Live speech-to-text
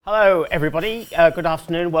Hello, everybody. Good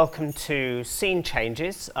afternoon. Welcome to Scene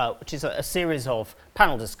Changes, which is a series of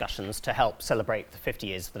panel discussions to help celebrate the 50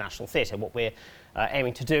 years of the National Theatre. What we're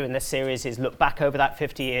aiming to do in this series is look back over that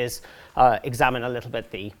 50 years, examine a little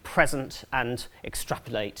bit the present, and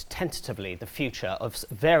extrapolate tentatively the future of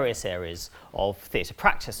various areas of theatre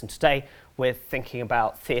practice. And today we're thinking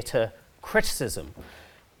about theatre criticism.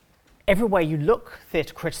 Everywhere you look,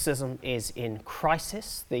 theatre criticism is in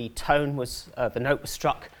crisis. The note was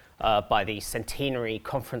struck by the centenary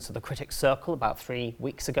conference of the Critics' Circle about 3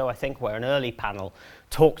 weeks ago, I think, where an early panel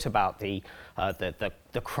talked about the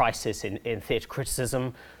crisis in theatre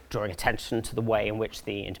criticism, drawing attention to the way in which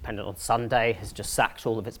the Independent on Sunday has just sacked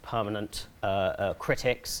all of its permanent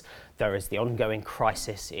critics. There is the ongoing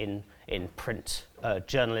crisis in print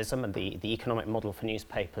journalism and the economic model for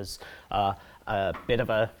newspapers, a bit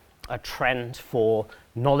of a trend for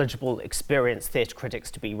knowledgeable, experienced theatre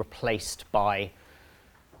critics to be replaced by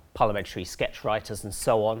parliamentary sketch writers and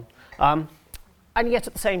so on. And yet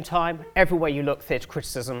at the same time, everywhere you look, theatre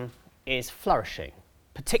criticism is flourishing,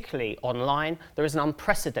 particularly online. There is an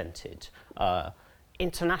unprecedented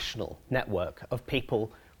international network of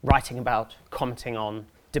people writing about, commenting on,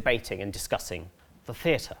 debating and discussing the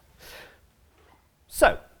theatre.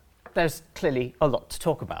 So, there's clearly a lot to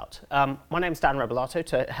talk about. My name's Dan Rebellato.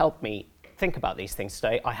 To help me think about these things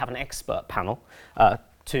today, I have an expert panel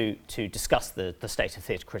to discuss the state of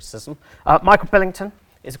theatre criticism. Michael Billington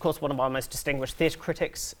is, of course, one of our most distinguished theatre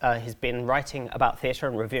critics. He's been writing about theatre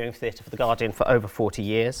and reviewing theatre for The Guardian for over 40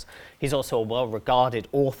 years. He's also a well-regarded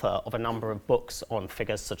author of a number of books on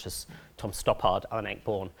figures such as Tom Stoppard, Alan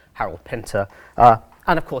Ayckbourn, Harold Pinter,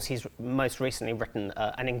 and of course, he's most recently written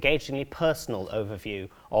an engagingly personal overview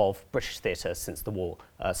of British theatre since the war,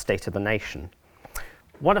 State of the Nation.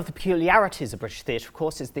 One of the peculiarities of British theatre, of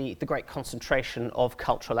course, is the great concentration of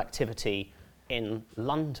cultural activity in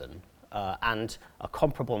London and a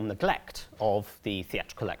comparable neglect of the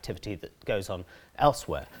theatrical activity that goes on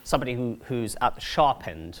elsewhere. Somebody who's at the sharp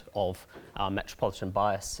end of our metropolitan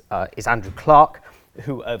bias is Andrew Clark,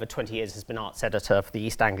 who over 20 years has been arts editor for the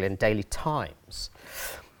East Anglian Daily Times.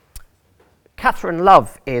 Catherine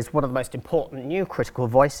Love is one of the most important new critical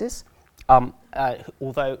voices.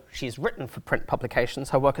 Although she's written for print publications,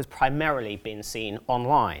 her work has primarily been seen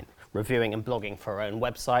online, reviewing and blogging for her own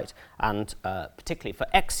website, and particularly for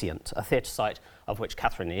Exeunt, a theatre site of which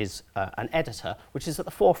Catherine is an editor, which is at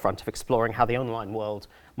the forefront of exploring how the online world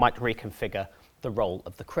might reconfigure the role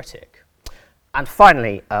of the critic. And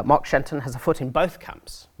finally, Mark Shenton has a foot in both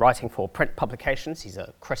camps, writing for print publications. He's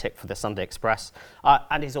a critic for the Sunday Express,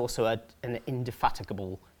 and he's also an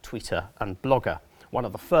indefatigable tweeter and blogger. One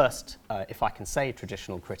of the first, if I can say,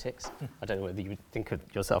 traditional critics, I don't know whether you would think of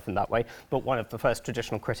yourself in that way, but one of the first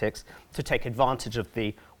traditional critics to take advantage of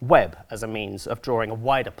the web as a means of drawing a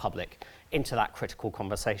wider public into that critical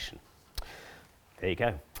conversation. There you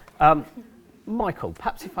go. Michael,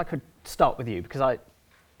 perhaps if I could start with you, because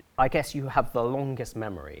I guess you have the longest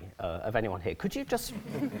memory of anyone here. Could you just...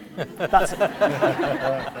 That's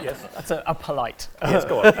yes. That's a polite yes,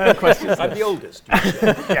 go on. question. I'm the oldest.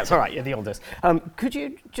 Yes, all right, you're the oldest. Could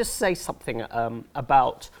you just say something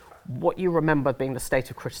about what you remember being the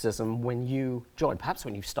state of criticism when you joined, perhaps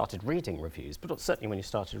when you started reading reviews, but certainly when you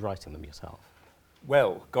started writing them yourself?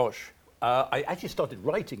 Well, gosh, I actually started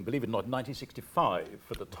writing, believe it or not, in 1965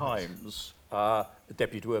 for The Times,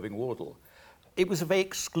 deputy to Irving Wardle. It was a very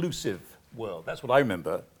exclusive world. That's what I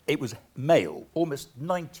remember. It was male, almost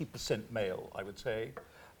 90% male, I would say.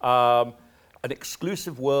 An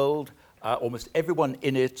exclusive world. Almost everyone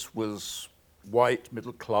in it was white,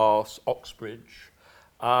 middle class, Oxbridge,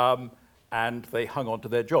 and they hung on to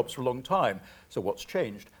their jobs for a long time. So what's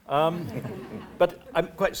changed? But I'm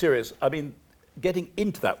quite serious. I mean, getting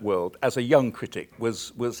into that world as a young critic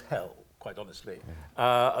was hell, quite honestly.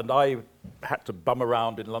 And I had to bum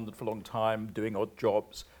around in London for a long time, doing odd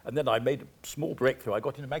jobs. And then I made a small breakthrough. I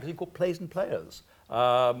got in a magazine called Plays and Players,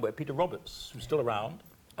 where Peter Roberts, who's still around,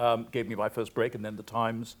 gave me my first break, and then The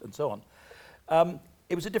Times, and so on.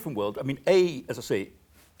 It was a different world. I mean, as I say,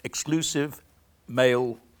 exclusive,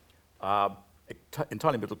 male,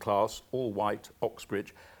 entirely middle class, all white,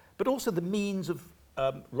 Oxbridge. But also the means of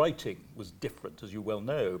writing was different, as you well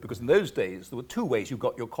know, because in those days there were two ways you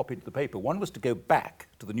got your copy to the paper. One was to go back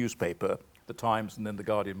to the newspaper, The Times and then The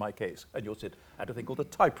Guardian in my case, and you'll sit at a thing called a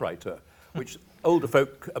typewriter, which older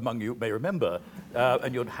folk among you may remember,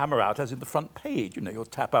 and you'd hammer out as in the front page. You know, you'll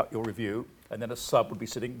tap out your review, and then a sub would be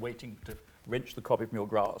sitting waiting to wrench the copy from your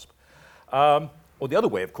grasp. Or the other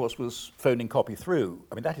way, of course, was phoning copy through.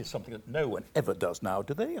 I mean, that is something that no one ever does now,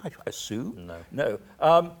 do they? I assume. No.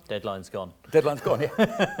 No. Deadline's gone. Deadline's gone, yeah.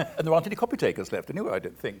 And there aren't any copy takers left anyway, I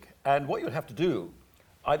don't think. And what you'd have to do,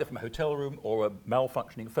 either from a hotel room or a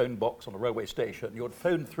malfunctioning phone box on a railway station, you would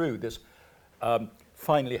phone through this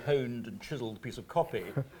finely honed and chiseled piece of copy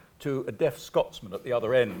to a deaf Scotsman at the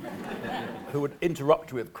other end who would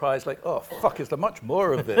interrupt you with cries like, "Oh, fuck, is there much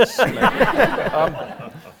more of this?" You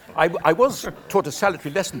know? I was taught a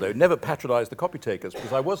salutary lesson, though, never patronise the copy takers,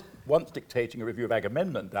 because I was once dictating a review of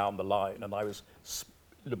Agamemnon down the line, and I was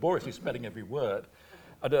laboriously spelling every word,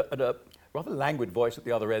 and a rather languid voice at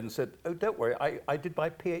the other end said, "Oh, don't worry, I did my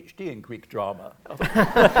PhD in Greek drama." I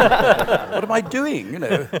thought, what am I doing, you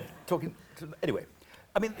know, talking to... Anyway,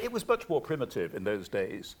 I mean, it was much more primitive in those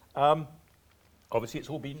days. Obviously, it's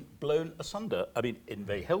all been blown asunder, I mean, in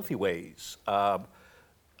very healthy ways.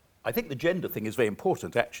 I think the gender thing is very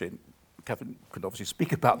important, actually. Catherine can obviously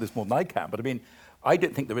speak about this more than I can, but I mean, I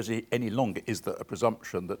don't think there is any longer is there a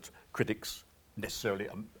presumption that critics necessarily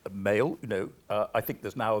are male. You know, I think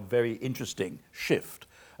there's now a very interesting shift,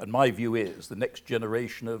 and my view is the next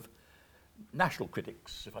generation of national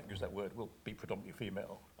critics, if I can use that word, will be predominantly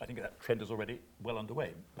female. I think that trend is already well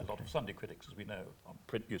underway. A lot of Sunday critics, as we know, on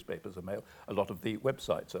print newspapers are male. A lot of the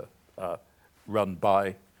websites are run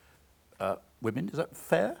by women. Is that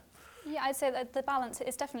fair? Yeah, I'd say that the balance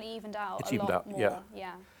is definitely evened out. It's a evened lot out, more.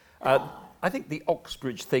 yeah. I think the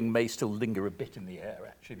Oxbridge thing may still linger a bit in the air,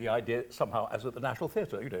 actually. The idea somehow, as at the National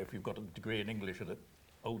Theatre, you know, if you've got a degree in English at an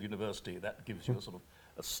old university, that gives you a sort of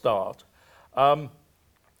a start.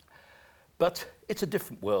 But it's a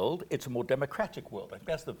different world. It's a more democratic world. I think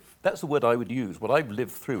that's the word I would use. What I've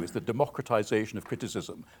lived through is the democratization of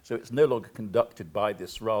criticism. So it's no longer conducted by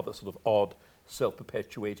this rather sort of odd,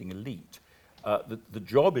 self-perpetuating elite. The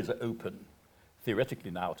job is open,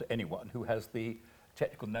 theoretically now, to anyone who has the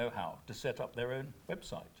technical know-how to set up their own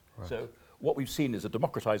website. Right. So what we've seen is a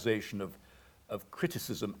democratization of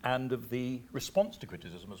criticism and of the response to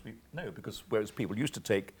criticism, as we know, because whereas people used to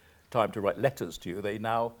take time to write letters to you, they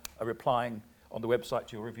now are replying on the website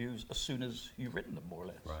to your reviews as soon as you've written them, more or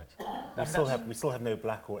less. Right. We still have no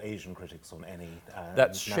black or Asian critics on any.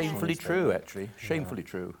 That's shamefully true, actually. Shamefully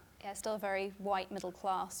true. Yeah, still a very white middle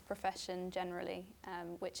class profession generally,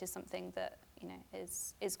 which is something that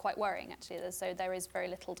is quite worrying actually. So there is very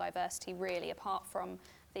little diversity really, apart from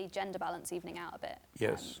the gender balance evening out a bit.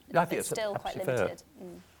 Yes, I think it's still quite limited.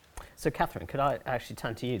 So Catherine, could I actually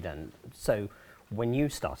turn to you then? So when you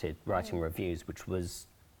started writing reviews, which was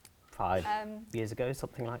 5 years ago,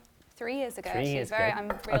 something like 3 years ago. 3 years ago.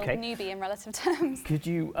 I'm a real newbie in relative terms.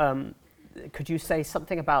 Could you say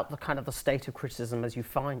something about the kind of the state of criticism as you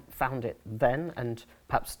found it then, and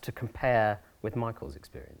perhaps to compare with Michael's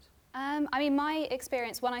experience? I mean, my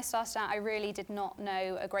experience when I started out, I really did not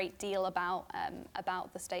know a great deal about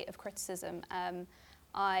the state of criticism.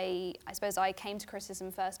 I suppose I came to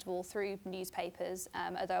criticism first of all through newspapers,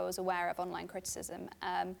 although I was aware of online criticism.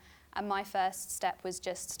 And my first step was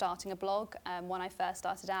just starting a blog. When I first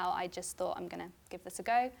started out, I just thought I'm going to give this a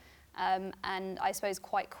go. And I suppose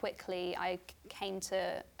quite quickly I came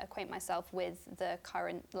to acquaint myself with the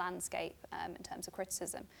current landscape in terms of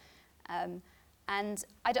criticism. And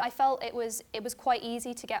I felt it was quite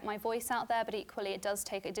easy to get my voice out there, but equally it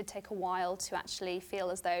did take a while to actually feel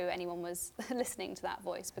as though anyone was listening to that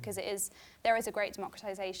voice, because there is a great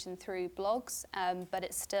democratization through blogs, but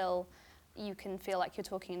it's still, you can feel like you're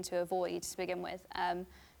talking into a void to begin with.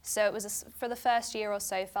 So it was, for the first year or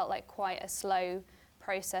so, felt like quite a slow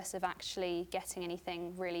process of actually getting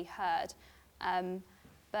anything really heard.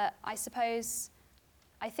 But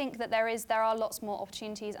I think that there are lots more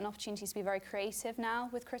opportunities to be very creative now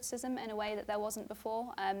with criticism in a way that there wasn't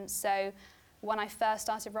before. So when I first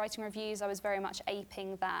started writing reviews, I was very much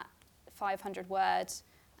aping that 500 word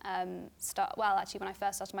actually when I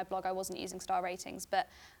first started my blog I wasn't using star ratings, but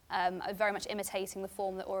very much imitating the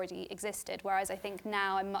form that already existed, whereas I think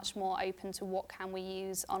now I'm much more open to what can we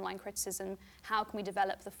use online criticism, how can we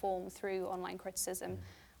develop the form through online criticism,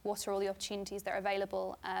 what are all the opportunities that are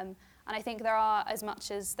available. And I think there are, as much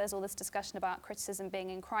as there's all this discussion about criticism being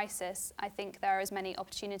in crisis, I think there are as many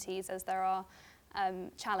opportunities as there are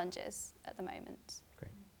challenges at the moment.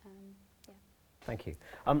 Great. Yeah. Thank you.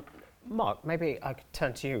 Mark, maybe I could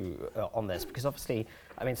turn to you on this, because obviously,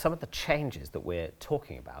 I mean, some of the changes that we're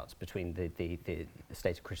talking about between the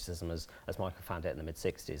state of criticism as Michael found it in the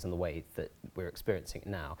mid-60s and the way that we're experiencing it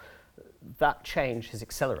now that change has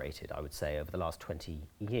accelerated, I would say, over the last 20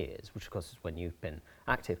 years, which of course is when you've been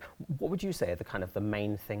active. What would you say are the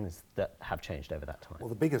main things that have changed over that time? Well,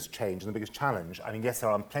 the biggest change and the biggest challenge, I mean, yes, there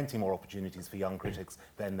are plenty more opportunities for young critics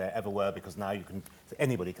than there ever were, because now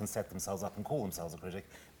anybody can set themselves up and call themselves a critic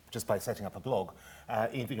just by setting up a blog.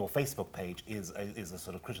 Even your Facebook page is a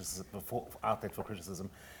sort of criticism, outlet for criticism.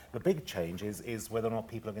 The big change is whether or not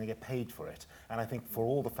people are going to get paid for it. And I think for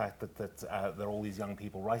all the fact that there are all these young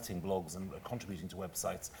people writing blogs and contributing to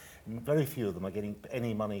websites, very few of them are getting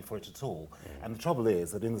any money for it at all. And the trouble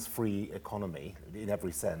is that in this free economy, in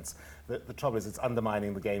every sense, the trouble is it's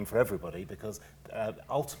undermining the game for everybody, because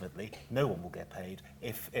ultimately no one will get paid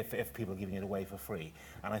if people are giving it away for free.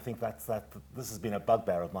 And I think this has been a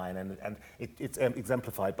bugbear of mine, and it's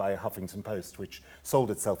exemplified by Huffington Post, which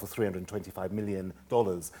sold itself for $325 million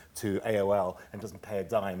to AOL and doesn't pay a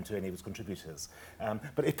dime to any of its contributors.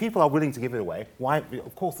 But if people are willing to give it away, why?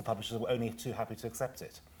 Of course the publishers are only too happy to accept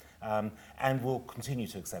it, and will continue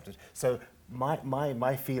to accept it. So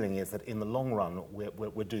my feeling is that in the long run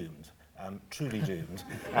we're doomed. Truly doomed,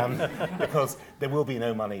 because there will be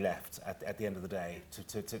no money left at the end of the day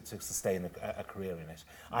to sustain a career in it.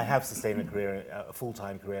 I have sustained a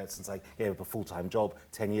full-time career since I gave up a full-time job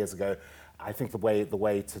 10 years ago. I think the way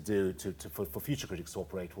for future critics to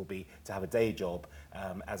operate will be to have a day job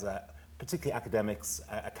as particularly academics,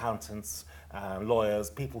 accountants,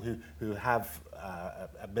 lawyers, people who have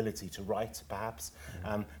ability to write, perhaps,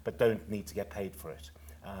 but don't need to get paid for it.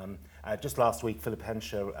 Just last week, Philip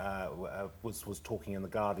Hensher was talking in The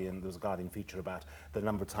Guardian. There was a Guardian feature about the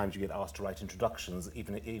number of times you get asked to write introductions,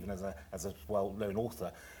 even as a well-known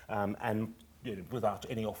author, and without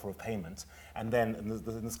any offer of payment. And then,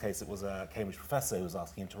 in this case, it was a Cambridge professor who was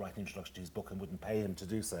asking him to write an introduction to his book and wouldn't pay him to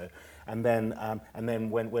do so. And then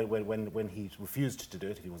when he refused to do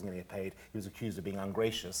it, if he wasn't going to get paid, he was accused of being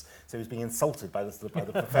ungracious. So he was being insulted by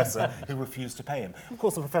the professor who refused to pay him. Of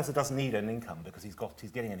course, the professor doesn't need an income because he's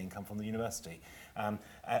getting an income from the university. An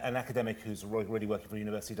academic who's already working for a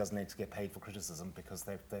university doesn't need to get paid for criticism because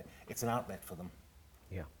it's an outlet for them.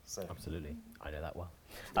 Yeah, so. Absolutely. I know that well.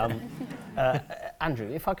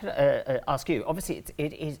 Andrew, if I could ask you, obviously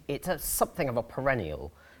it's something of a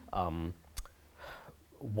perennial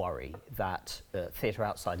worry that theatre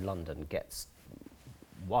outside London gets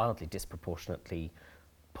wildly disproportionately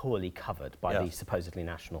poorly covered by the supposedly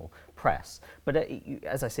national press. But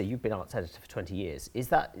as I say, you've been arts editor for 20 years. Is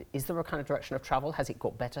there a kind of direction of travel? Has it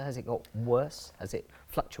got better? Has it got worse? Has it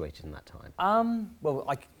fluctuated in that time? Well,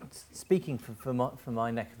 speaking for my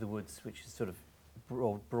neck of the woods, which is sort of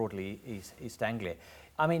broadly East Anglia,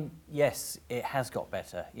 I mean, yes, it has got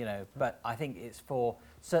better, but I think it's for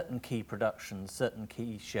certain key productions, certain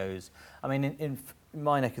key shows. I mean, in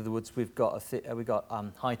my neck of the woods, we've got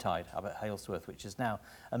High Tide up at Halesworth, which is now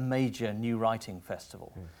a major new writing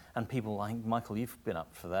festival, and people, I think, Michael, you've been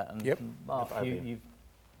up for that, and yep. Mark,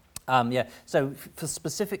 So for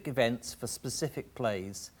specific events, for specific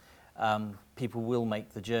plays, people will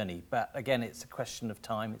make the journey. But again, it's a question of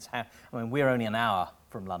time. We're only an hour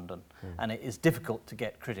from London, and it is difficult to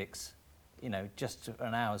get critics, just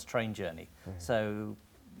an hour's train journey. So,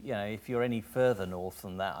 if you're any further north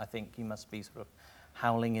than that, I think you must be sort of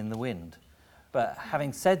howling in the wind. But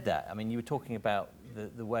having said that, I mean, you were talking about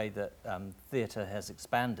the way that theatre has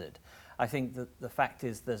expanded. I think that the fact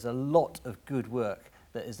is there's a lot of good work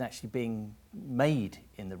that is actually being made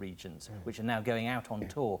in the regions, which are now going out on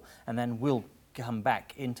tour and then will come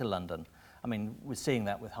back into London. I mean, we're seeing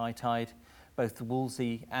that with High Tide. Both the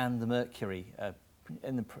Wolsey and the Mercury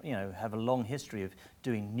have a long history of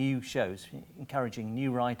doing new shows, encouraging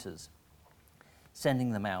new writers,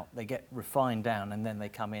 sending them out. They get refined down and then they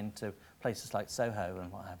come into places like Soho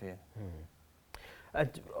and what have you.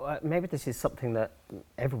 Maybe this is something that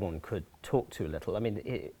everyone could talk to a little. I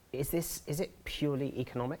mean, is it purely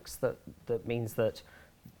economics that means that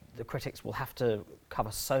the critics will have to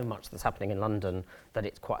cover so much that's happening in London that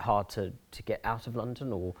it's quite hard to get out of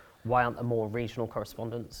London, or why aren't there more regional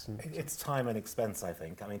correspondents? It's time and expense, I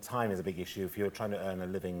think. I mean, time is a big issue. If you're trying to earn a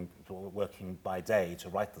living working by day to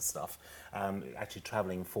write the stuff, actually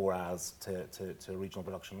travelling 4 hours to a regional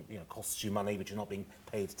production costs you money, which you're not being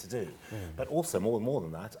paid to do. But also, more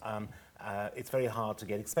than that, it's very hard to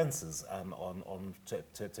get expenses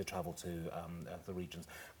to travel to the regions.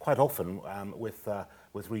 Quite often,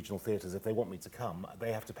 with regional theatres, if they want me to come,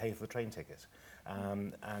 they have to pay for the train ticket,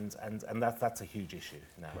 and that's a huge issue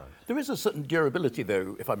now. Right. There is a certain durability,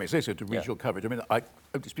 though, if I may say so, to regional coverage. I mean, I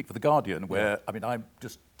only speak for The Guardian, where I mean, I'm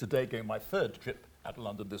just today going my 3rd trip out of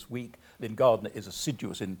London this week. Lynn Gardner is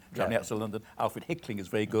assiduous in travelling out to London. Alfred Hickling is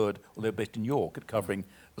very good, although based in York, at covering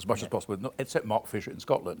as much as possible, except Mark Fisher in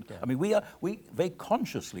Scotland. I mean, we very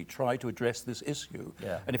consciously try to address this issue.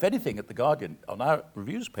 And if anything, at The Guardian, on our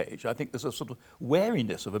reviews page, I think there's a sort of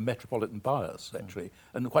wariness of a metropolitan bias, actually.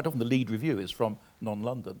 And quite often the lead review is from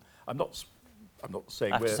non-London. I'm not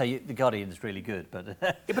saying I have to say, The Guardian is really good, but...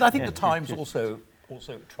 yeah, but I think the Times also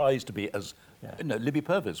tries to be as... You know, Libby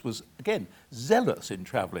Purves was, again, zealous in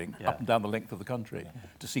travelling up and down the length of the country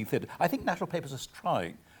to see theatre. I think national papers are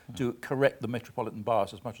trying to correct the metropolitan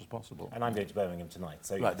bias as much as possible. And I'm going to Birmingham tonight,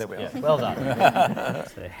 so Right, there we are. Well done.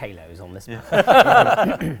 The halos on this.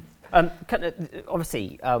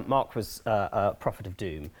 Obviously, Mark was a prophet of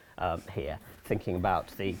doom here, thinking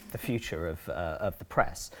about the future of the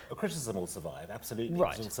press. Well, criticism will survive, absolutely.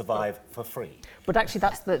 Right. It will survive for free. But actually,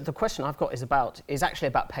 that's the question I've got is actually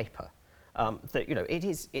about paper. That, you know,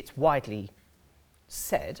 it's widely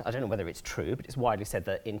said, I don't know whether it's true, but it's widely said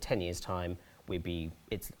that in 10 years' time,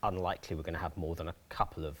 it's unlikely we're going to have more than a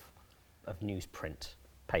couple of newsprint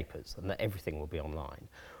papers, and that everything will be online.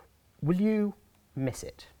 Will you miss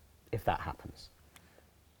it if that happens?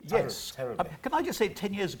 Yes. Terribly. Can I just say,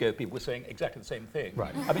 10 years ago, people were saying exactly the same thing.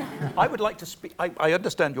 Right. I mean, I would like to speak... I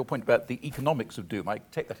understand your point about the economics of doom. I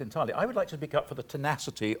take that entirely. I would like to speak up for the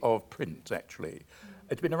tenacity of print, actually.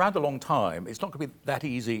 It's been around a long time. It's not going to be that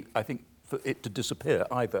easy, I think, for it to disappear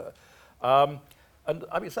either. And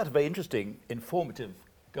I mean, it's had a very interesting, informative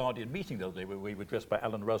Guardian meeting the other day where we were addressed by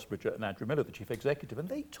Alan Rusbridger and Andrew Miller, the chief executive, and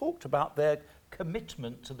they talked about their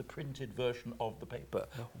commitment to the printed version of the paper,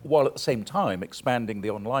 while at the same time expanding the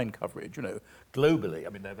online coverage, you know, globally. I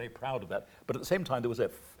mean, they're very proud of that. But at the same time, there was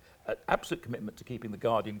an absolute commitment to keeping the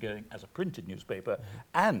Guardian going as a printed newspaper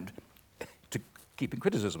and to keeping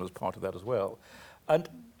criticism as part of that as well. And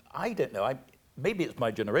I don't know, maybe it's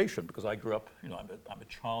my generation, because I grew up, you know, I'm a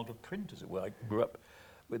child of print, as it were. I grew up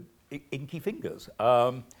with inky fingers.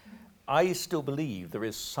 I still believe there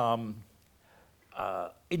is some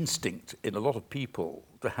instinct in a lot of people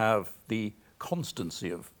to have the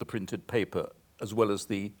constancy of the printed paper as well as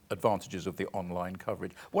the advantages of the online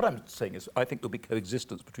coverage. What I'm saying is I think there'll be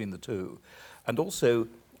coexistence between the two. And also,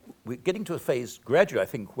 we're getting to a phase gradually, I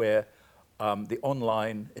think, where the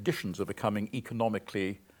online editions are becoming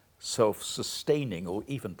economically self-sustaining or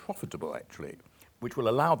even profitable, actually, which will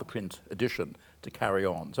allow the print edition to carry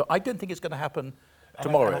on. So I don't think it's going to happen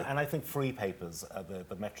tomorrow. And I think free papers,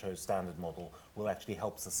 the Metro Standard model, will actually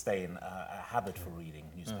help sustain a habit for reading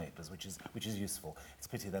newspapers, which is useful. It's a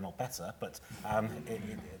pity they're not better, but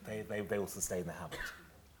they will sustain the habit.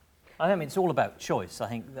 I mean, it's all about choice. I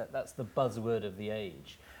think that's the buzzword of the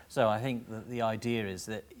age. So I think that the idea is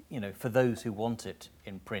that, you know, for those who want it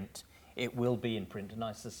in print, it will be in print, and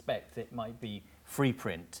I suspect it might be free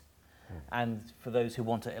print. And for those who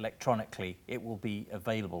want it electronically, it will be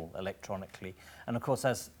available electronically. And of course,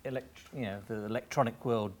 as the electronic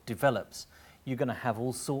world develops, you're going to have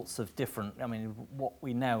all sorts of different. I mean, what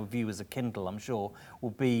we now view as a Kindle, I'm sure, will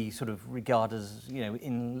be sort of regarded as, you know,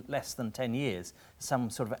 in less than 10 years, some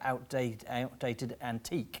sort of outdated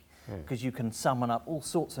antique, because you can summon up all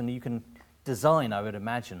sorts, and you can design, I would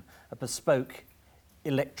imagine, a bespoke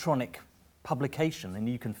electronic publication, and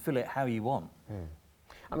you can fill it how you want.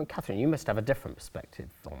 I mean, Catherine, you must have a different perspective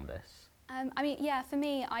on this. I mean, yeah, for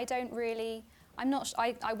me, I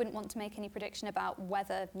wouldn't want to make any prediction about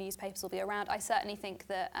whether newspapers will be around. I certainly think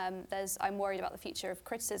that I'm worried about the future of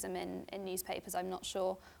criticism in newspapers. I'm not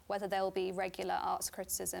sure whether there will be regular arts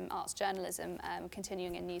criticism, arts journalism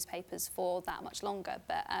continuing in newspapers for that much longer.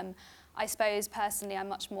 But I suppose personally I'm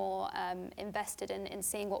much more invested in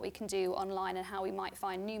seeing what we can do online and how we might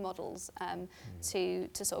find new models to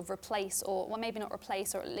sort of replace, or well, maybe not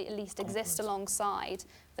replace, or at least exist alongside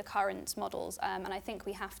the current models. And I think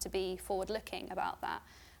we have to be forward-looking about that.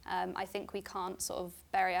 I think we can't sort of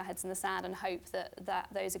bury our heads in the sand and hope that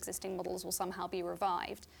those existing models will somehow be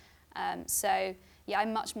revived. So yeah,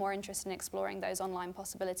 I'm much more interested in exploring those online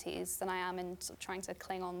possibilities than I am in sort of trying to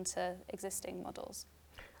cling on to existing models.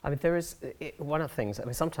 I mean, there is one of the things. I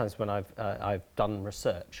mean, sometimes when I've done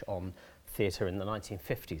research on theatre in the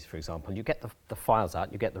 1950s, for example, you get the files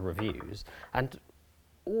out, you get the reviews, and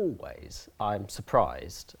always I'm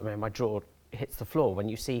surprised. I mean, my jaw hits the floor when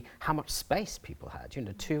you see how much space people had. You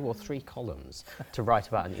know, 2 or 3 columns to write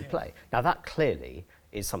about a new play. Now, that clearly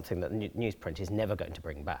is something that newsprint is never going to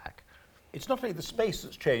bring back. It's not only the space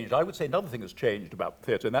that's changed. I would say another thing that's changed about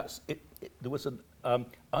theatre, and that's there was an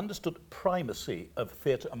understood primacy of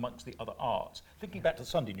theatre amongst the other arts. Thinking back to the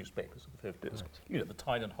Sunday newspapers of the 50s, you know, the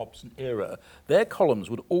Tyne and Hobson era, their columns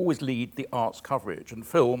would always lead the arts coverage, and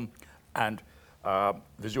film and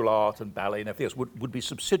visual art and ballet and everything else would be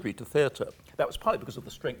subsidiary to theatre. That was partly because of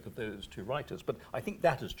the strength of those two writers, but I think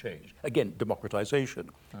that has changed. Again, democratization.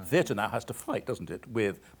 Theatre now has to fight, doesn't it,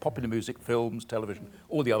 with popular music, films, television,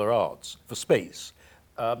 all the other arts for space.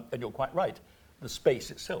 And you're quite right. The space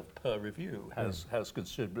itself per review has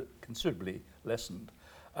considerably lessened.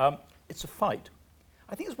 It's a fight.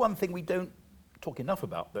 I think there's one thing we don't talk enough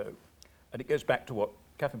about, though, and it goes back to what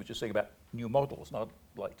Catherine was just saying about new models, and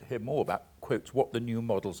I'd like to hear more about, quotes, what the new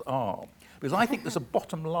models are. Because I think there's a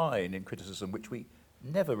bottom line in criticism which we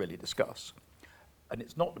never really discuss, and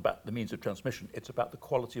it's not about the means of transmission, it's about the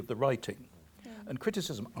quality of the writing. And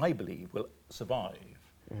criticism, I believe, will survive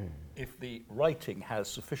if the writing has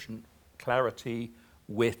sufficient clarity,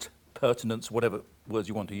 wit, pertinence, whatever words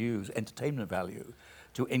you want to use, entertainment value,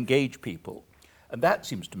 to engage people. And that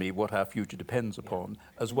seems to me what our future depends upon,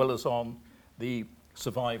 as well as on the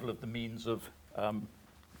survival of the means of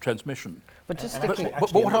transmission. But just And sticking,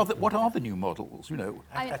 But what are the new models, you know?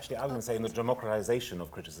 Actually, I was going to say in the democratization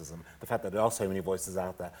of criticism, the fact that there are so many voices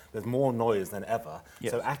out there, there's more noise than ever.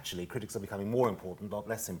 Yes. So actually, critics are becoming more important, not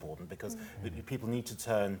less important, because people need to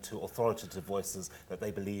turn to authoritative voices that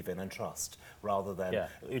they believe in and trust, rather than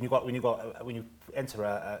when you enter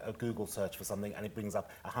a Google search for something and it brings up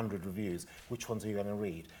 100 reviews. Which ones are you going to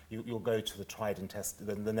read? You'll go to the tried and tested,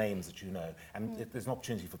 the names that you know, and there's an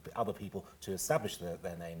opportunity for other people to establish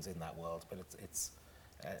their names in that world. But it's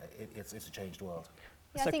a changed world.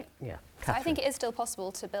 Yeah, I think it is still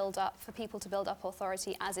possible for people to build up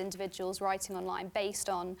authority as individuals writing online based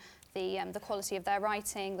on the quality of their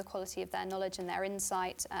writing, the quality of their knowledge and their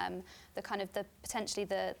insight, potentially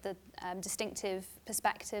the distinctive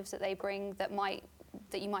perspectives that they bring that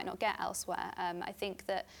you might not get elsewhere. I think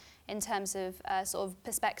that in terms of sort of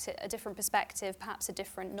perspective, a different perspective, perhaps a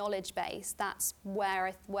different knowledge base, that's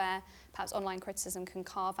where perhaps online criticism can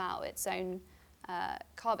carve its own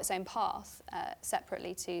path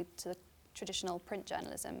separately to the traditional print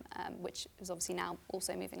journalism, which is obviously now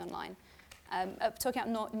also moving online. Talking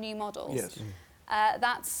about new models, yes.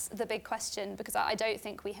 That's the big question, because I don't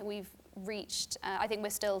think we've reached. I think we're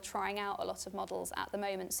still trying out a lot of models at the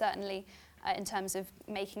moment, certainly in terms of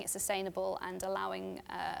making it sustainable and allowing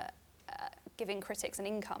giving critics an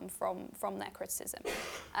income from their criticism.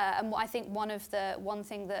 And I think one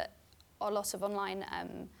thing that a lot of online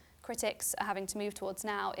critics are having to move towards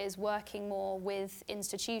now is working more with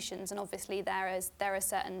institutions, and obviously there are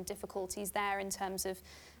certain difficulties there in terms of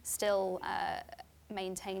still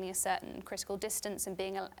maintaining a certain critical distance and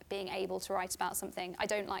being able to write about something. I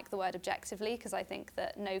don't like the word objectively, because I think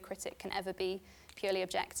that no critic can ever be purely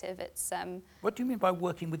objective. It's What do you mean by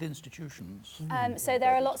working with institutions? so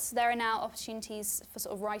there are now opportunities for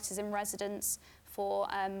sort of writers in residence for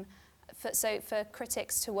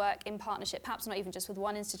critics to work in partnership, perhaps not even just with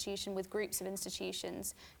one institution, with groups of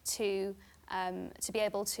institutions, to be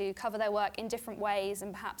able to cover their work in different ways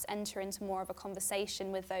and perhaps enter into more of a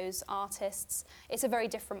conversation with those artists. It's a very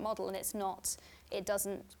different model, and it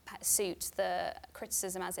doesn't suit the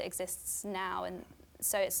criticism as it exists now, and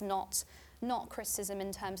so it's not criticism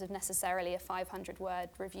in terms of necessarily a 500-word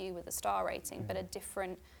review with a star rating, but a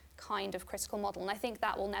different kind of critical model. And I think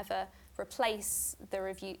that will never replace the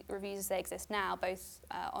reviews as they exist now, both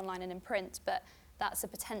online and in print, but that's a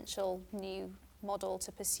potential new model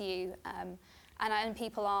to pursue. And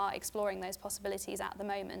people are exploring those possibilities at the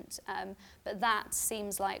moment. But that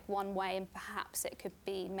seems like one way, and perhaps it could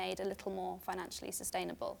be made a little more financially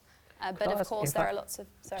sustainable. But of course, there are lots of...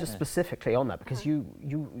 Just specifically on that, because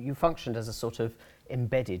you functioned as a sort of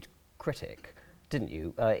embedded critic, didn't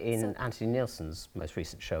you, in Anthony Nielsen's most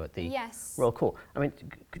recent show at the Royal Court. I mean,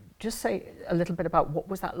 just say a little bit about what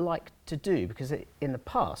was that like to do, because in the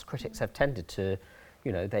past, critics have tended to,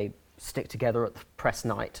 they stick together at the press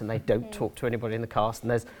night and they don't talk to anybody in the cast,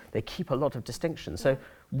 and they keep a lot of distinction. So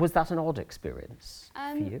was that an odd experience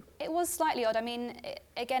for you? It was slightly odd. I mean,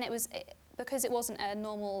 because it wasn't a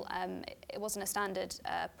normal, it wasn't a standard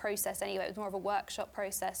process anyway. It was more of a workshop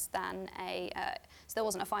process than so there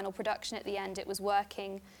wasn't a final production at the end. It was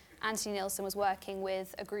Anthony Nielsen was working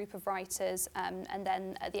with a group of writers, and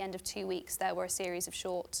then at the end of 2 weeks there were a series of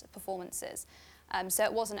short performances. So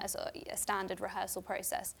it wasn't a standard rehearsal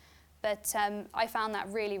process. But I found that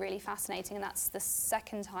really, really fascinating, and that's the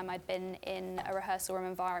second time I'd been in a rehearsal room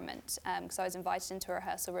environment, because I was invited into a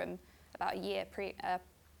rehearsal room about a year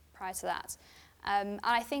prior to that. And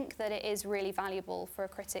I think that it is really valuable for a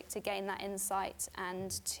critic to gain that insight and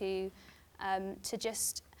to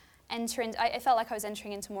just enter in. I felt like I was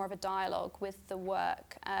entering into more of a dialogue with the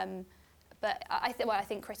work. But I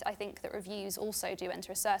think that reviews also do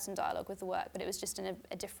enter a certain dialogue with the work, but it was just in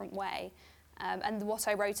a different way. And what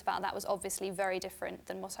I wrote about that was obviously very different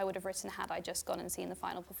than what I would have written had I just gone and seen the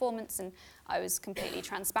final performance, and I was completely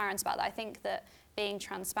transparent about that. I think that being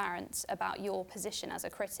transparent about your position as a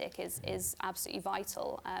critic is absolutely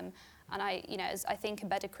vital. And I think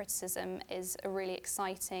embedded criticism is a really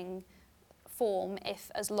exciting form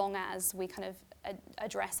as long as we kind of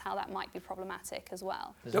address how that might be problematic as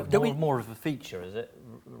well. Is it more of a feature, is it,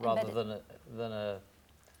 rather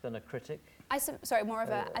than a critic? More of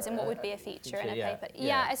as in what would be a feature in a paper.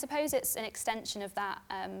 Yeah, I suppose it's an extension of that,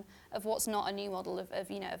 of what's not a new model of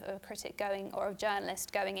a critic going, or a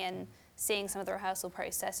journalist going in, seeing some of the rehearsal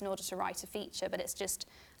process in order to write a feature, but it's just,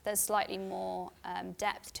 there's slightly more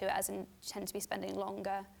depth to it, as in you tend to be spending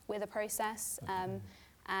longer with a process,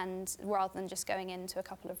 and rather than just going into a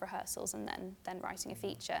couple of rehearsals and then writing a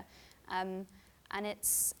feature. And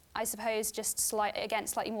it's, I suppose, just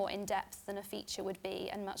slightly more in depth than a feature would be,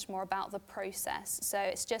 and much more about the process. So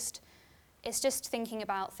it's just thinking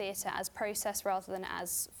about theatre as process rather than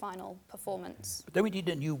as final performance. But then we need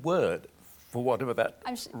a new word for whatever that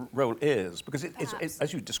role is, because it's,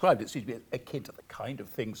 as you described, it seems to be akin to the kind of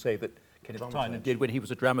thing, say, that Kenneth Tynan did when he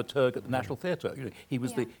was a dramaturg at the National Theatre. He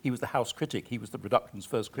was the house critic. He was the production's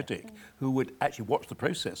first critic, who would actually watch the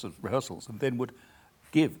process of rehearsals and then would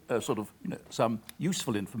give some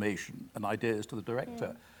useful information and ideas to the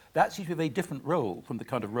director. That seems to be a very different role from the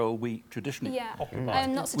kind of role we traditionally occupy,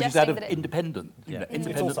 I'm not which is that of suggesting that independent.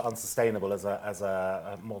 It's also unsustainable as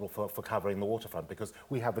a model for covering the waterfront, because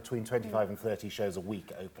we have between 25 and 30 shows a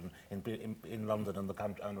week open in London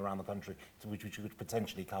and around the country, which we could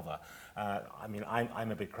potentially cover.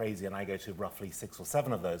 I'm a bit crazy, and I go to roughly 6 or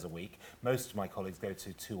 7 of those a week. Most of my colleagues go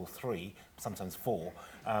to 2 or 3, sometimes 4.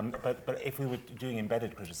 But if we were doing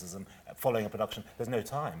embedded criticism, following a production, there's no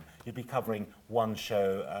time. You'd be covering one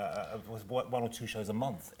show, 1 or 2 shows a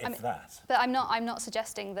month, that. But I'm not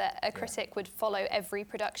suggesting that a critic would follow every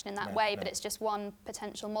production in that way, but it's just one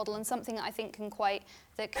potential model, and something that I think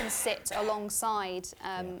can sit alongside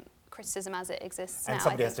criticism as it exists now. And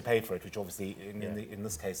somebody has to pay for it, which obviously in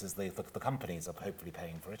this case is the companies are hopefully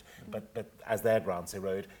paying for it. But as their grants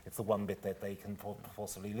erode, it's the one bit that they can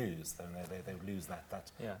possibly lose. Then they lose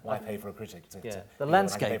that. Why pay for a critic the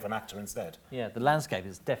landscape, pay for an actor instead? Yeah, the landscape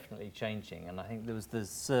is definitely changing, and I think there was the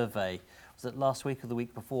survey, was it last week or the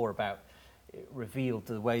week before, about it revealed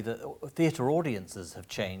the way that theatre audiences have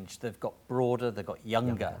changed. They've got broader, they've got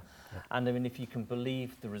younger. And I mean, if you can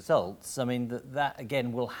believe the results, I mean, that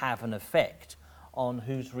again will have an effect on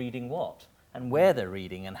who's reading what, and where they're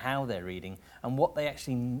reading, and how they're reading, and what they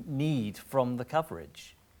actually need from the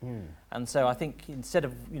coverage. And so I think instead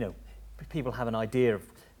of, people have an idea of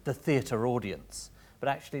the theatre audience, but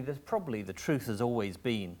actually there's probably, the truth has always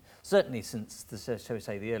been, certainly since shall we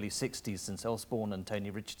say, the early 60s, since Osborne and Tony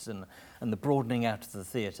Richardson, and the broadening out of the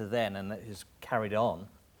theatre then, and it has carried on,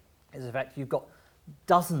 is the fact you've got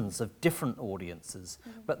dozens of different audiences,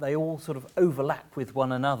 but they all sort of overlap with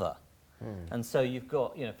one another. And so you've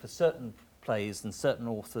got, for certain plays and certain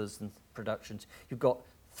authors and productions, you've got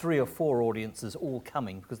 3 or 4 audiences all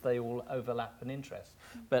coming because they all overlap an interest.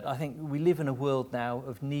 But I think we live in a world now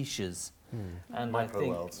of niches. And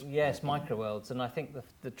micro-worlds. Yes, micro-worlds. And I think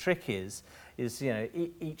the trick is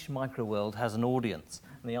each micro-world has an audience.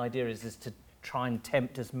 And the idea is to try and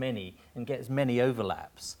tempt as many and get as many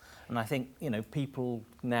overlaps. And I think, people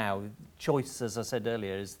now, choice, as I said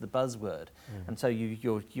earlier, is the buzzword. And so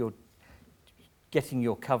you're getting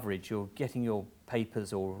your coverage, you're getting your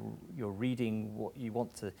papers, or you're reading what you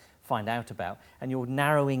want to find out about, and you're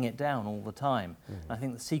narrowing it down all the time. And I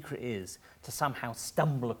think the secret is to somehow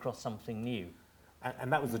stumble across something new.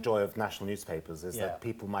 And that was the joy of national newspapers, is that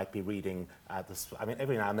people might be reading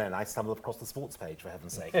every now and then I stumble across the sports page, for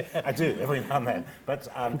heaven's sake. I do, every now and then. But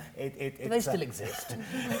they still exist.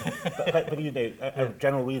 but a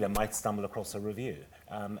general reader might stumble across a review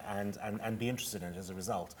and be interested in it as a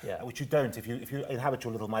result, which you don't if you inhabit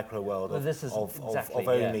your little micro world of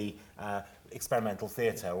only experimental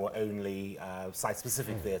theatre or only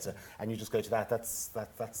site-specific theatre, and you just go to that. That's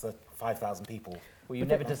the 5,000 people. Well, you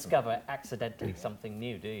never discover accidentally something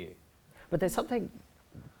new, do you? But there's something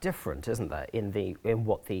different, isn't there, in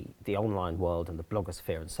what the online world and the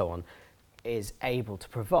blogosphere and so on is able to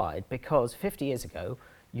provide, because 50 years ago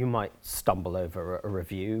you might stumble over a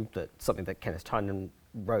review, something that Kenneth Tynan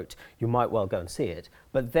wrote, you might well go and see it,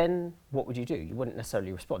 but then what would you do? You wouldn't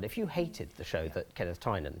necessarily respond. If you hated the show that Kenneth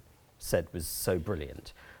Tynan said was so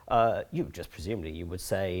brilliant, you presumably you would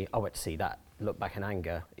say, I went to see that, look back in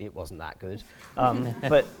anger, it wasn't that good.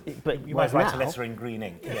 But you might write a letter in green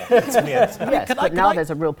ink. Yes, but now there's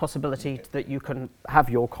a real possibility that you can have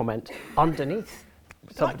your comment underneath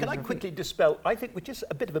Can I quickly dispel, I think, which is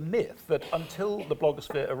a bit of a myth, that until the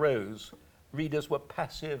blogosphere arose, readers were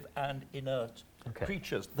passive and inert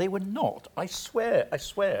creatures. They were not. I swear.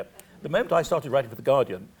 The moment I started writing for The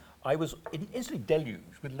Guardian, I was instantly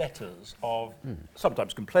deluged with letters of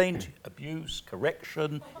sometimes complaint, abuse,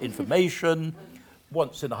 correction, information.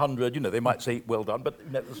 Once in 100, they might say, well done, but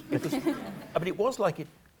it was like it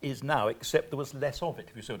is now, except there was less of it,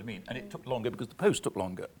 if you see what I mean. And it took longer because the post took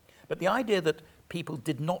longer. But the idea that people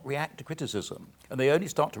did not react to criticism, and they only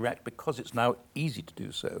start to react because it's now easy to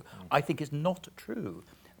do so, I think is not true.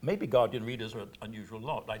 Maybe Guardian readers are an unusual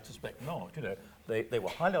lot. I suspect not. They were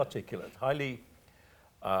highly articulate, highly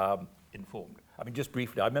informed. I mean, just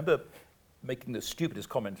briefly, I remember making the stupidest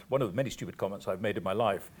comment, one of the many stupid comments I've made in my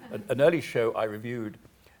life. An early show I reviewed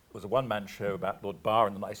was a one-man show about Lord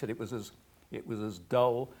Byron, and I said it was as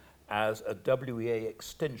dull as a WEA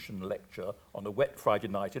extension lecture on a wet Friday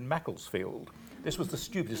night in Macclesfield. This was the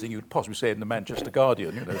stupidest thing you'd possibly say in the Manchester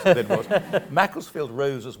Guardian. So then was Macclesfield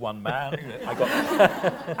rose as one man,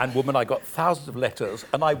 and woman. I got thousands of letters,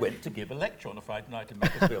 and I went to give a lecture on a Friday night in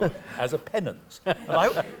Macclesfield as a penance. And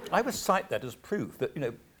I would cite that as proof that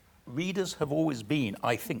readers have always been,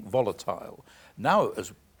 I think, volatile. Now,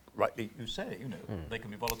 as rightly you say, they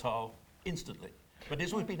can be volatile instantly. But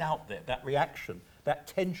it's always been out there, that reaction, that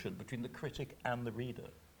tension between the critic and the reader.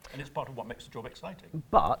 And it's part of what makes the job exciting.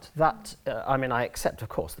 But that, I accept, of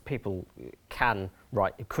course, that people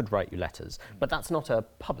could write you letters, but that's not a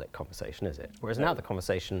public conversation, is it? Whereas now the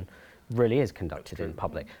conversation really is conducted in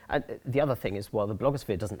public. And the other thing is, the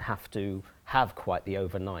blogosphere doesn't have to have quite the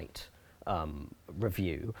overnight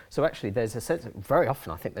review. So actually there's a sense, very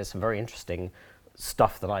often I think there's some very interesting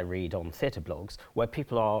stuff that I read on theatre blogs where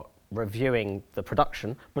people are reviewing the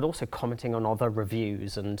production but also commenting on other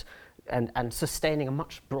reviews and sustaining a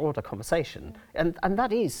much broader conversation. And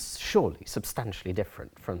that is surely substantially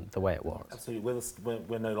different from the way it was. Absolutely.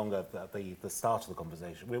 We're no longer the start of the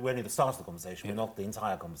conversation. We're only the start of the conversation. We're not the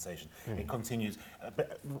entire conversation. It continues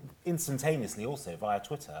but instantaneously also via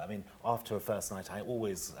Twitter. I mean, after a first night, I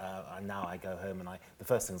always, now I go home and the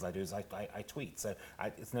first things I do is I tweet. So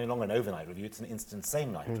it's no longer an overnight review, it's an instant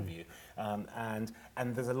same night review. And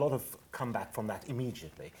there's a lot of comeback from that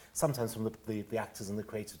immediately, sometimes from the actors and the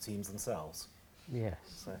creative teams themselves. Yes.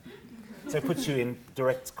 So it puts you in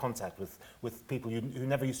direct contact with people who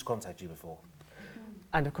never used to contact you before.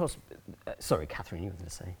 And of course, sorry, Catherine, you were going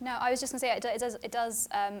to say. No, I was just going to say it does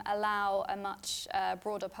allow a much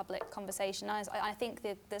broader public conversation. I think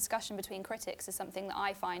the discussion between critics is something that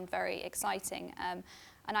I find very exciting. And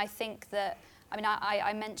I think that,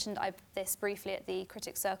 I mentioned this briefly at the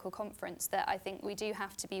Critics Circle conference, that I think we do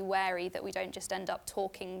have to be wary that we don't just end up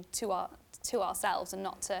talking to ourselves and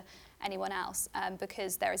not to anyone else,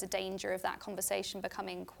 because there is a danger of that conversation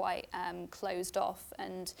becoming quite closed off.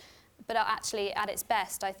 But actually, at its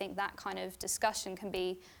best, I think that kind of discussion can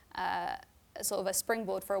be sort of a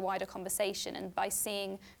springboard for a wider conversation. And by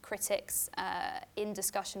seeing critics in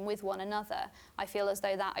discussion with one another, I feel as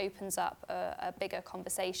though that opens up a bigger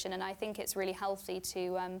conversation. And I think it's really healthy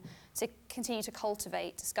to continue to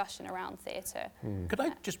cultivate discussion around theatre. Could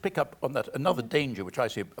I just pick up on that? Another danger which I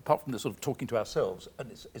see, apart from the sort of talking to ourselves,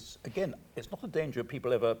 and it's not a danger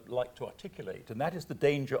people ever like to articulate, and that is the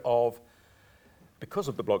danger of, because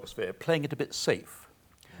of the blogosphere, playing it a bit safe.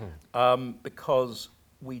 Because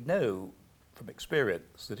we know from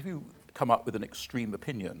experience that if you come up with an extreme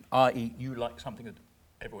opinion, i.e. you like something that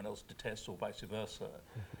everyone else detests or vice versa,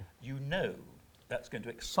 you know that's going to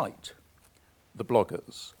excite the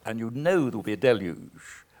bloggers, and you know there'll be a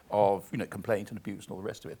deluge of complaint and abuse and all the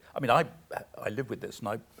rest of it. I mean, I live with this, and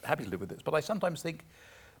I'm happy to live with this, but I sometimes think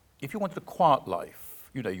if you wanted a quiet life,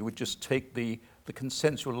 you would just take the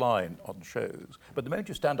consensual line on shows. But the moment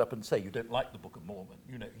you stand up and say you don't like the Book of Mormon,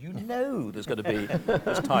 you know there's going to be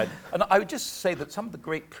this tide. And I would just say that some of the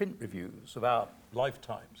great print reviews of our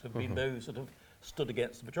lifetimes have been those that have stood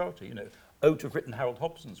against the majority. To have written Harold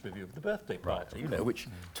Hobson's review of The Birthday Party, which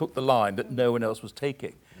took the line that no one else was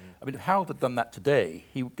taking. I mean, if Harold had done that today,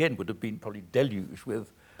 he again would have been probably deluged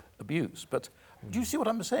with abuse. But do you see what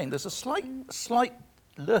I'm saying? There's a slight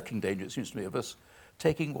lurking danger, it seems to me, of us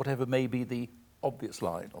taking whatever may be the obvious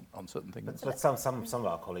line on certain things. But some of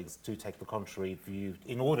our colleagues do take the contrary view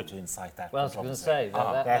in order to incite that. Well, I was going to say they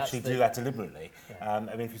actually do that deliberately. Yeah.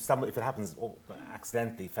 If it happens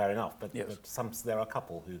accidentally, fair enough. But, yes. but there are a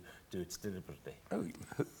couple who do it deliberately. Oh,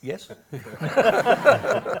 yes.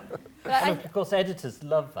 And of course, editors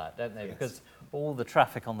love that, don't they? Yes. Because all the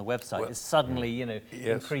traffic on the website is suddenly,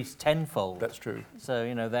 increased tenfold. That's true.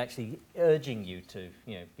 So, they're actually urging you to,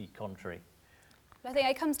 be contrary. I think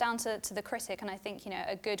it comes down to the critic, and I think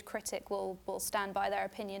a good critic will stand by their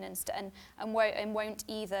opinion and won't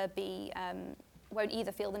either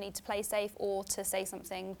feel the need to play safe or to say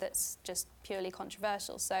something that's just purely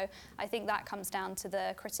controversial. So I think that comes down to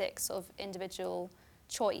the critic's sort of individual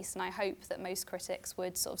choice, and I hope that most critics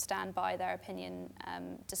would sort of stand by their opinion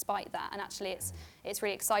despite that. And actually it's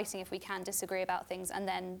really exciting if we can disagree about things and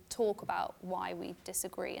then talk about why we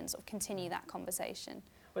disagree and sort of continue that conversation.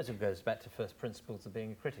 Well, it goes back to first principles of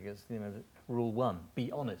being a critic. It's, rule 1,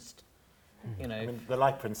 be honest. I mean, the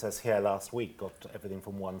Light Princess here last week got everything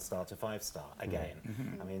from 1 star to 5 star again.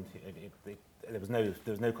 I mean, there was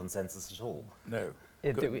no consensus at all. No.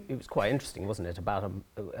 It was quite interesting, wasn't it?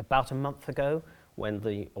 About a month ago, when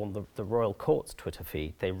on the Royal Court's Twitter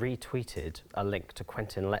feed, they retweeted a link to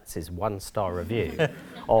Quentin Letz's 1-star review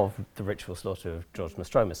of The Ritual Slaughter of George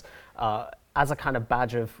Nostromus. As a kind of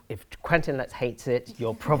badge of, if Quentin Letts hates it,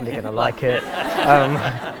 you're probably going to like it.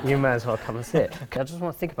 You may as well come and see it. I just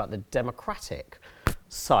want to think about the democratic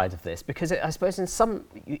side of this, because I suppose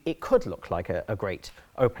it could look like a great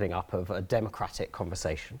opening up of a democratic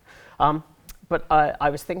conversation. But I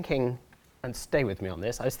was thinking, and stay with me on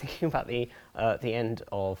this, I was thinking about the end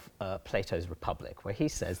of Plato's Republic, where he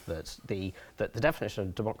says that the definition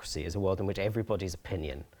of democracy is a world in which everybody's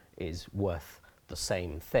opinion is worth the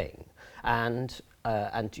same thing. And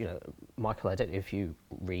Michael, I don't know if you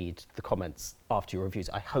read the comments after your reviews.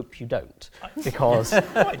 I hope you don't, because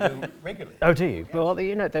I do regularly. Oh, do you? Well,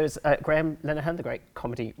 there's Graham Linehan, the great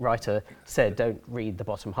comedy writer, said, "Don't read the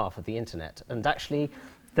bottom half of the internet." And actually,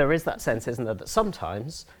 there is that sense, isn't there, that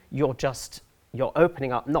sometimes you're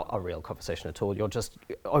opening up not a real conversation at all. You're just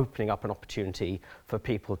opening up an opportunity for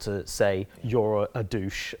people to say you're a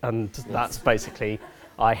douche, and that's basically,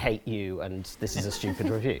 I hate you, and this is a stupid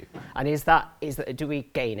review. And is that do we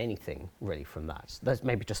gain anything really from that? That's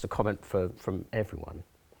maybe just a comment from everyone.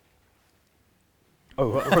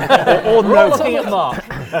 Oh, or no. Looking at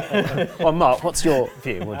Mark. Well, Mark, what's your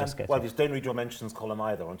view? We'll just get. Well, just don't read your mentions column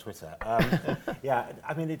either on Twitter. Yeah,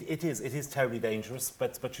 I mean, it is terribly dangerous,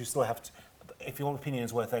 but you still have to. If your opinion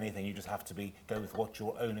is worth anything, you just have to go with what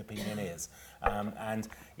your own opinion is. And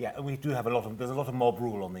yeah, we do have there's a lot of mob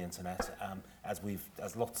rule on the internet,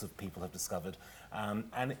 as lots of people have discovered,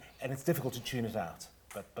 and it's difficult to tune it out.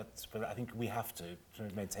 But I think we have to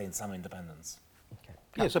maintain some independence. Okay.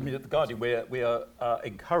 Yes, I mean, at The Guardian, we are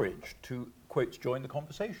encouraged to, quote, join the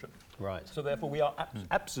conversation. Right. So therefore, we are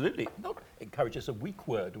absolutely, not encouraged is a weak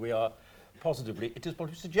word, we are positively, it is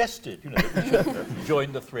probably suggested, that we should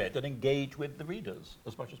join the thread and engage with the readers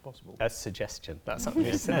as much as possible. A suggestion. That's something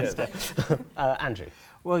you said. Andrew.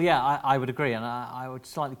 Well, yeah, I would agree, and I would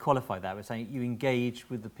slightly qualify that by saying you engage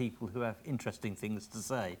with the people who have interesting things to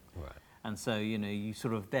say. Right. And so, you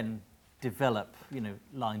sort of then develop,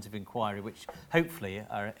 lines of inquiry which hopefully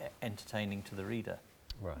are entertaining to the reader.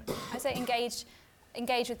 Right. I say engage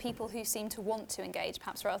with people who seem to want to engage,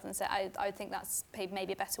 perhaps rather than say, I think that's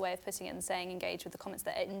maybe a better way of putting it than saying engage with the comments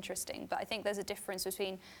that are interesting. But I think there's a difference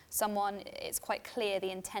between it's quite clear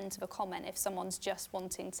the intent of a comment if someone's just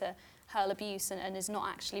wanting to hurl abuse and is not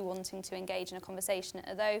actually wanting to engage in a conversation.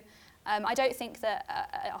 Although I don't think that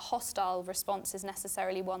a hostile response is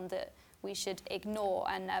necessarily one that we should ignore.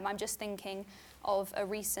 And I'm just thinking of a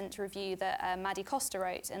recent review that Maddie Costa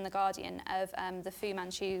wrote in The Guardian of the Fu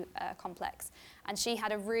Manchu complex. And she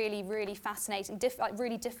had a really, really fascinating,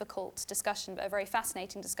 really difficult discussion, but a very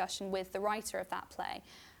fascinating discussion with the writer of that play.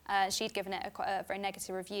 She'd given it a very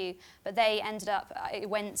negative review, but they ended up, it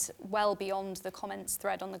went well beyond the comments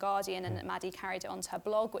thread on The Guardian, and Maddie carried it onto her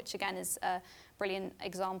blog, which again is a brilliant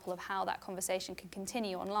example of how that conversation can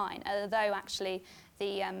continue online. Although actually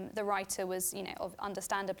the writer was,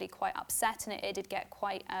 understandably quite upset, and it did get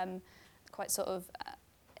quite sort of,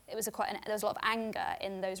 there was a lot of anger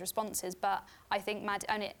in those responses. But I think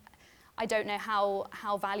I don't know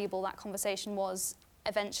how valuable that conversation was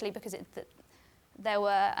eventually, because there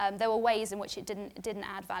were ways in which it didn't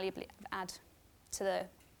add to the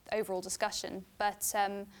overall discussion. But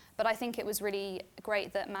I think it was really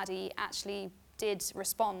great that Maddie actually did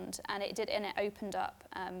respond, and it opened up.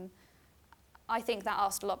 I think that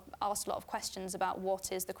asked a lot of questions about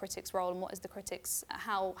what is the critic's role and what is the critic's,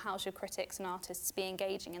 how should critics and artists be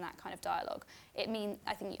engaging in that kind of dialogue.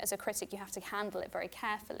 I think as a critic you have to handle it very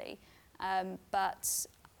carefully, but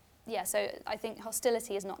yeah, so I think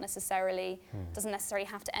hostility is doesn't necessarily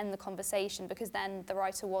have to end the conversation, because then the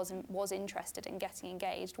writer was interested in getting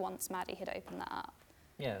engaged once Maddie had opened that up.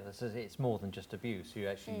 Yeah, it's more than just abuse.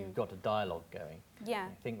 You've got a dialogue going. Yeah.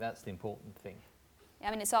 I think that's the important thing. I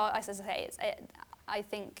mean, as I say, I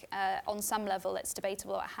think on some level it's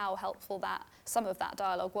debatable about how helpful that some of that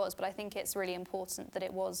dialogue was, but I think it's really important that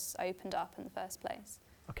it was opened up in the first place.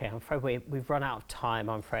 Okay, I'm afraid we've run out of time,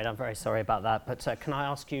 I'm afraid. I'm very sorry about that. But can I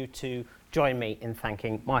ask you to join me in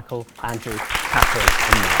thanking Michael, Andrew,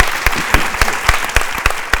 Catherine and Mel?